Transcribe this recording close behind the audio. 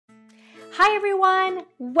Hi everyone!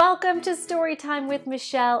 Welcome to Storytime with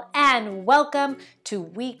Michelle and welcome to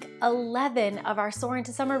week 11 of our Soar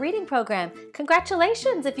into Summer reading program.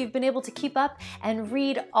 Congratulations if you've been able to keep up and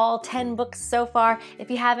read all 10 books so far. If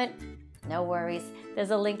you haven't, no worries. There's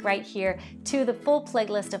a link right here to the full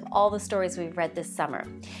playlist of all the stories we've read this summer.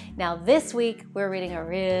 Now this week we're reading a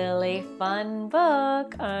really fun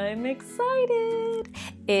book. I'm excited.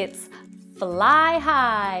 It's Fly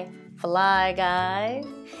High, Fly Guy.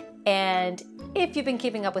 And if you've been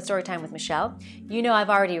keeping up with Storytime with Michelle, you know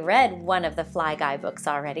I've already read one of the Fly Guy books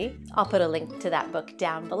already. I'll put a link to that book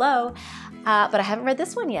down below, but I haven't read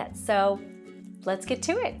this one yet, so let's get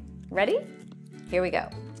to it. Ready? Here we go.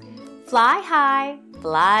 Fly High,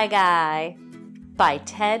 Fly Guy by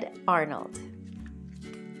Tedd Arnold.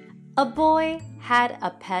 A boy had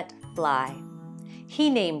a pet fly.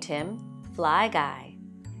 He named him Fly Guy.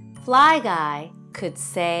 Fly Guy could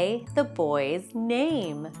say the boy's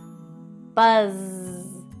name. Buzz.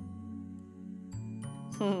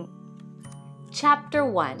 Chapter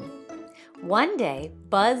 1. One day,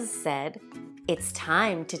 Buzz said, "It's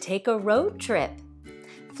time to take a road trip."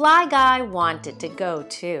 Fly Guy wanted to go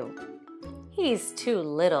too. "He's too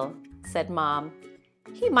little," said Mom.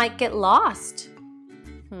 "He might get lost."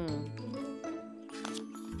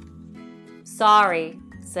 "Sorry,"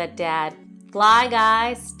 said Dad. "Fly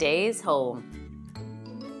Guy stays home."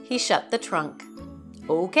 He shut the trunk.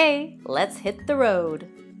 "Okay, let's hit the road."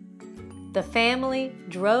 The family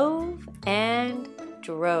drove and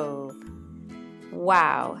drove.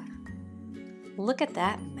 Wow, look at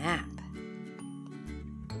that map.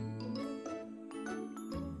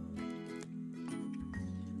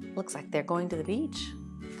 Looks like they're going to the beach.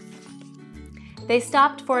 They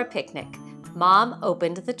stopped for a picnic. Mom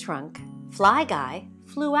opened the trunk. Fly Guy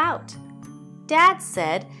flew out. Dad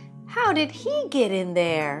said, "How did he get in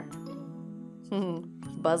there?"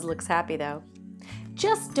 Buzz looks happy though.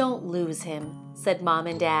 "Just don't lose him," said Mom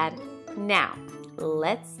and Dad. "Now,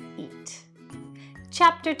 let's eat."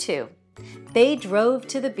 Chapter 2. They drove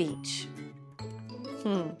to the beach.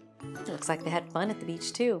 Looks like they had fun at the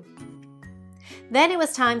beach too. Then it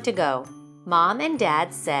was time to go. Mom and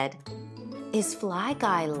Dad said, "Is Fly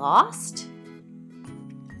Guy lost?"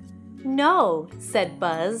 "No," said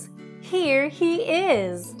Buzz. "Here he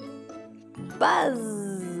is."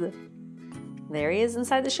 Buzz! There he is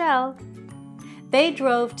inside the shell. They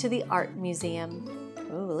drove to the art museum.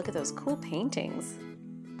 Ooh, look at those cool paintings.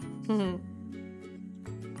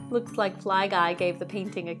 Looks like Fly Guy gave the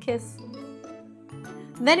painting a kiss.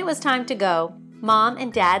 Then it was time to go. Mom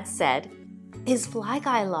and Dad said, "Is Fly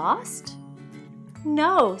Guy lost?"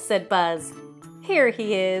 "No," said Buzz. "Here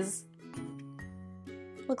he is."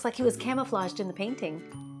 Looks like he was camouflaged in the painting.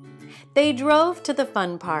 They drove to the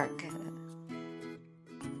fun park.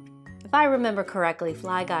 If I remember correctly,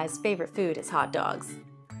 Fly Guy's favorite food is hot dogs.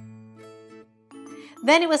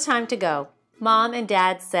 Then it was time to go. Mom and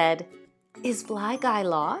Dad said, "Is Fly Guy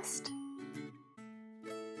lost?"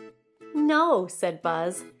 "No," said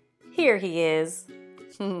Buzz. "Here he is."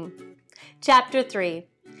 Chapter 3.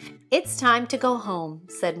 It's time to go home,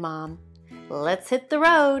 said Mom. "Let's hit the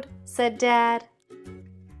road," said Dad.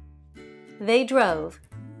 They drove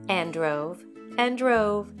and drove and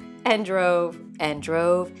drove and drove and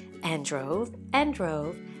drove and drove and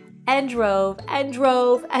drove and drove and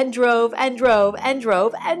drove and drove and drove and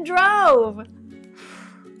drove and drove.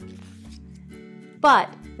 But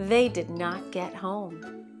they did not get home.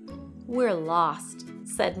 "We're lost,"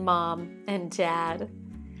 said Mom and Dad.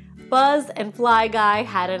 Buzz and Fly Guy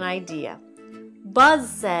had an idea. Buzz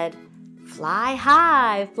said, "Fly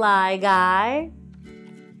high, Fly Guy."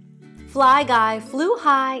 Fly Guy flew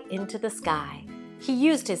high into the sky. He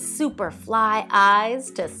used his super fly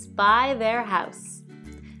eyes to spy their house.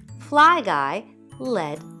 Fly Guy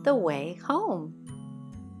led the way home.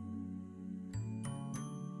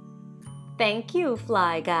 "Thank you,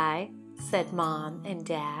 Fly Guy," said Mom and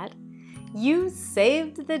Dad. "You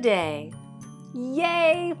saved the day.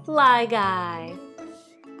 Yay, Fly Guy!"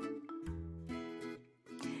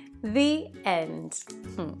 The end.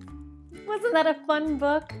 Wasn't that a fun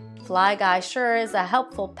book? Fly Guy sure is a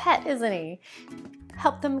helpful pet, isn't he?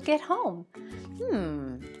 Help them get home.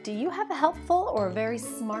 Do you have a helpful or a very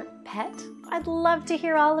smart pet? I'd love to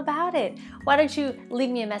hear all about it. Why don't you leave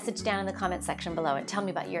me a message down in the comment section below and tell me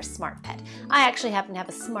about your smart pet. I actually happen to have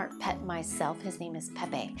a smart pet myself. His name is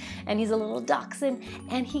Pepe, and he's a little dachshund,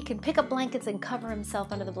 and he can pick up blankets and cover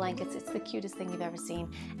himself under the blankets. It's the cutest thing you've ever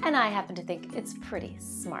seen, and I happen to think it's pretty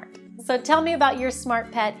smart. So tell me about your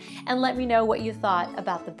smart pet and let me know what you thought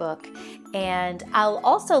about the book. And I'll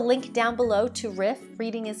also link down below to RIF,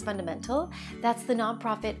 Reading is Fundamental. That's the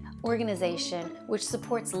nonprofit organization which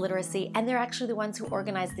supports literacy, and they're actually the ones who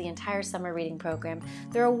organize the entire summer reading program.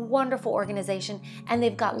 They're a wonderful organization, and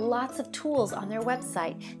they've got lots of tools on their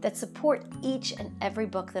website that support each and every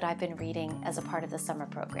book that I've been reading as a part of the summer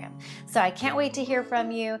program. So I can't wait to hear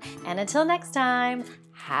from you, and until next time,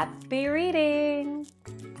 happy reading!